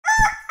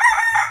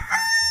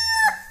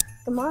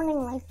Good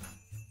morning,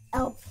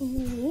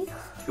 LP.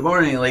 Good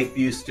morning,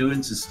 Lakeview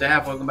students and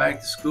staff. Welcome back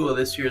to school.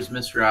 This year is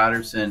Mr.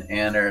 Otterson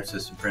and our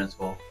assistant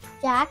principal.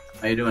 Jack.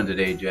 How you doing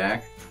today,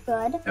 Jack?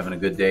 Good. Having a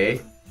good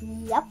day?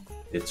 Yep.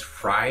 It's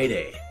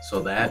Friday,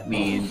 so that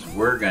means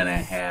we're gonna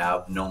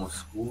have no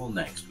school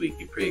next week.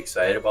 You pretty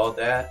excited about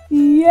that?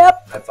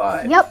 Yep. High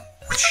five. Yep.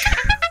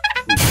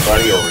 Who's your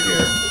buddy over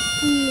here?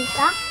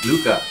 Luca.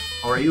 Luca.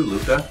 How are you,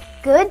 Luca?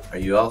 Good. Are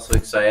you also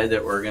excited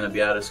that we're gonna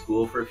be out of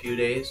school for a few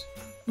days?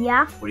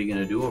 Yeah. What are you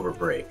gonna do over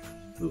break,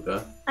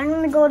 Luca? I'm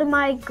gonna go to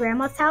my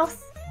grandma's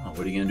house. Oh,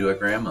 what are you gonna do at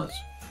Grandma's?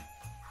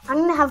 I'm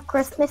gonna have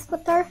Christmas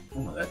with her.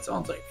 Oh, that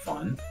sounds like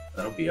fun.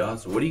 That'll be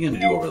awesome. What are you gonna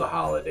do over the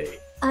holiday?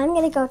 I'm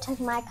gonna go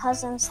to my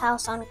cousin's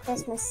house on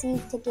Christmas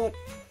Eve to get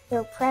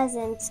their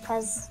presents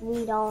because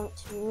we don't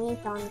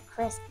meet on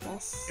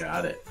Christmas.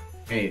 Got it.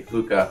 Hey,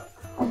 Luca,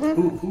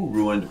 Mm-hmm. who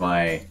ruined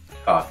my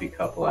coffee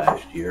cup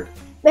last year?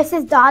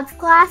 Mrs. Dodd's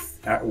class?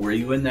 Were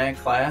you in that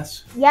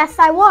class? Yes,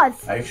 I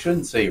was. I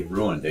shouldn't say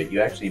ruined it.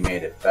 You actually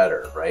made it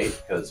better, right?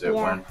 Because it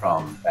Yeah. went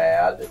from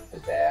bad to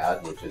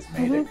dad, which has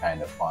made it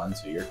kind of fun.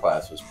 So your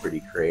class was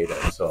pretty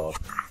creative. So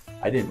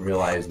I didn't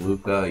realize,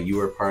 Luca, you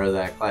were part of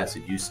that class.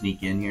 Did you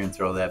sneak in here and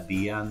throw that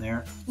B on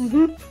there?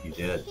 Mm-hmm. You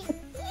did.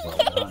 Well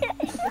done.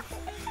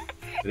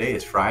 Today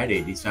is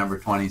Friday, December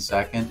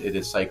 22nd. It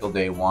is cycle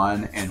day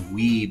 1, and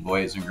we,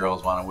 boys and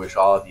girls, want to wish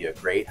all of you a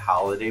great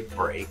holiday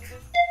break.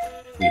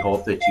 We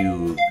hope that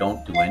you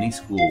don't do any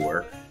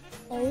schoolwork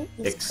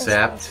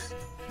except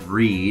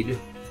read.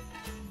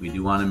 We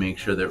do want to make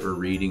sure that we're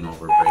reading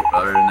over break.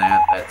 Other than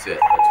that, that's it.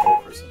 Let's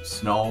hope for some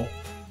snow.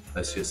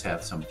 Let's just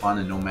have some fun,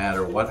 and no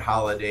matter what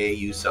holiday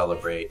you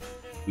celebrate,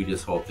 we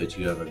just hope that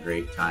you have a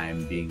great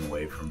time being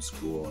away from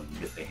school and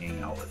get to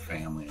hang out with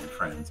family and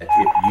friends. If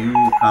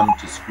you come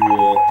to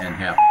school and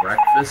have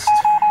breakfast,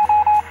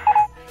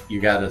 you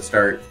got to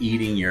start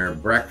eating your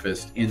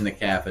breakfast in the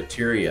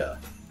cafeteria.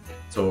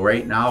 So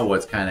right now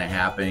what's kind of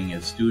happening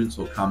is students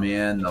will come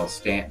in,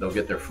 they'll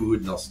get their food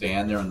and they'll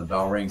stand there when the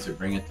bell rings to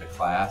bring it to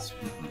class.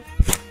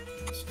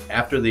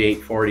 After the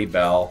 8:40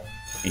 bell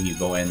and you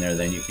go in there,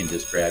 then you can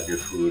just grab your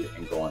food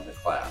and go into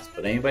class.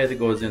 But anybody that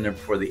goes in there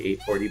before the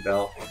 8:40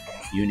 bell,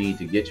 you need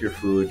to get your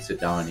food, sit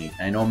down and eat.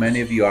 I know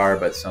many of you are,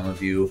 but some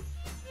of you,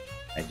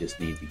 I just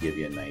need to give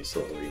you a nice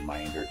little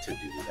reminder to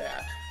do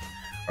that.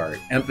 All right,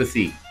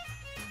 empathy.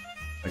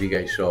 How do you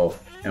guys show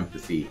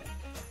empathy?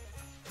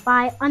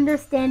 By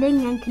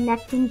understanding and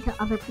connecting to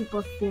other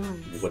people's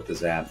feelings. What does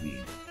that mean?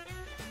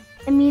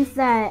 It means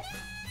that,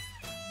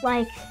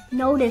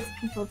 notice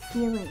people's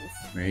feelings.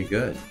 Very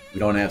good. We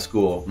don't have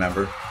school,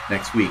 remember,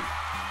 next week.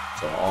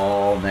 So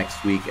all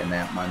next week and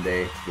that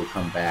Monday, we'll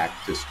come back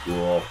to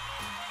school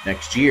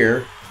next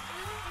year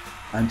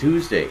on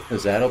Tuesday,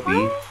 because that'll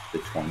be the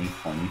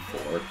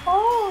 2024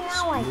 Oh,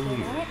 now I school get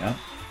year. it. Yep.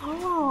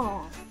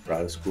 Oh. We're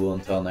out of school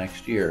until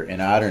next year.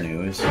 In Otter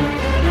news,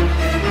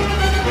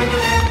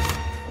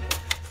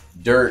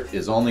 dirt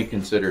is only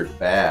considered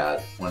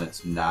bad when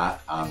it's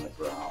not on the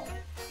ground.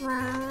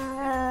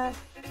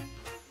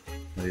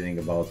 What do you think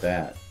about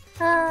that?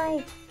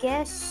 I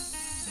guess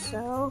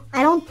so.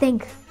 I don't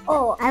think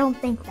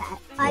that.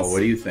 Well, what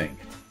do you think?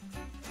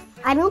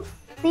 I don't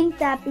think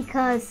that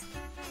because,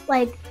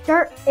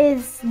 dirt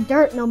is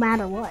dirt no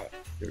matter what.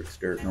 Dirt's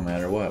dirt no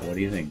matter what. What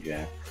do you think,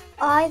 Jack?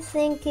 I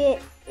think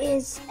it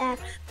is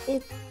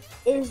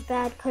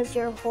bad because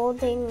you're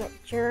holding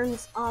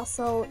germs.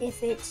 Also,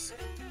 if it's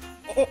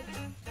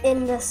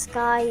in the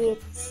sky,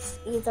 it's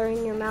either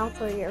in your mouth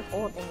or you're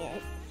holding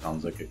it.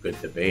 Sounds like a good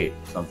debate.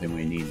 Something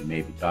we need to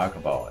maybe talk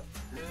about.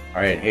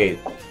 All right, hey,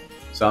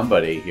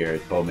 somebody here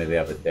told me they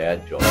have a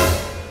dad joke.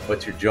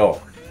 What's your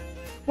joke?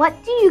 What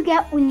do you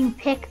get when you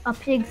pick a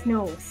pig's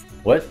nose?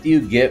 What do you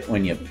get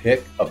when you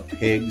pick a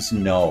pig's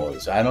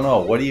nose? I don't know.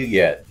 What do you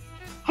get?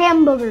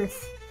 Hamburgers.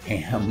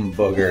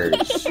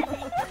 Hamburgers.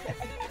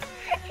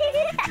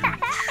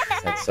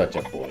 That's such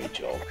a boy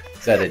joke.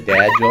 Is that a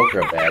dad joke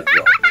or a bad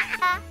joke?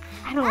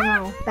 I don't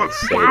know. Let's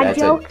say Dad that's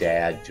joke? a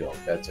dad joke.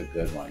 That's a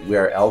good one. We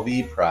are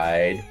LV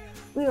Pride.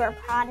 We were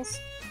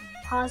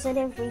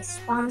positive,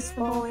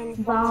 responsible,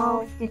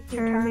 Involved,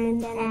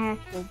 determined, and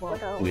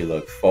actable. We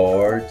look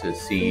forward to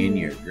seeing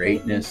your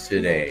greatness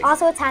today.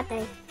 Also, it's hat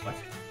day. What?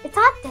 It's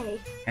hat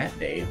day. Hat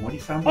day? What are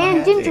you talking about? And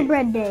hat day?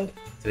 gingerbread day.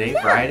 Today,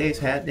 Friday's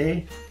hat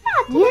day?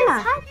 Yeah.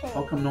 Hat day.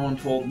 How come no one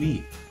told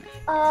me?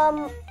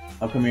 Um.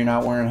 How come you're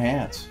not wearing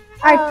hats?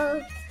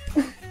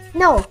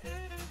 No.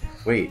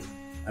 Wait,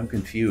 I'm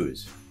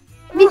confused.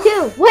 Me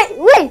too. Wait.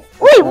 What's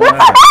What's going on?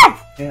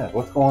 that? Yeah,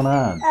 what's going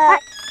on?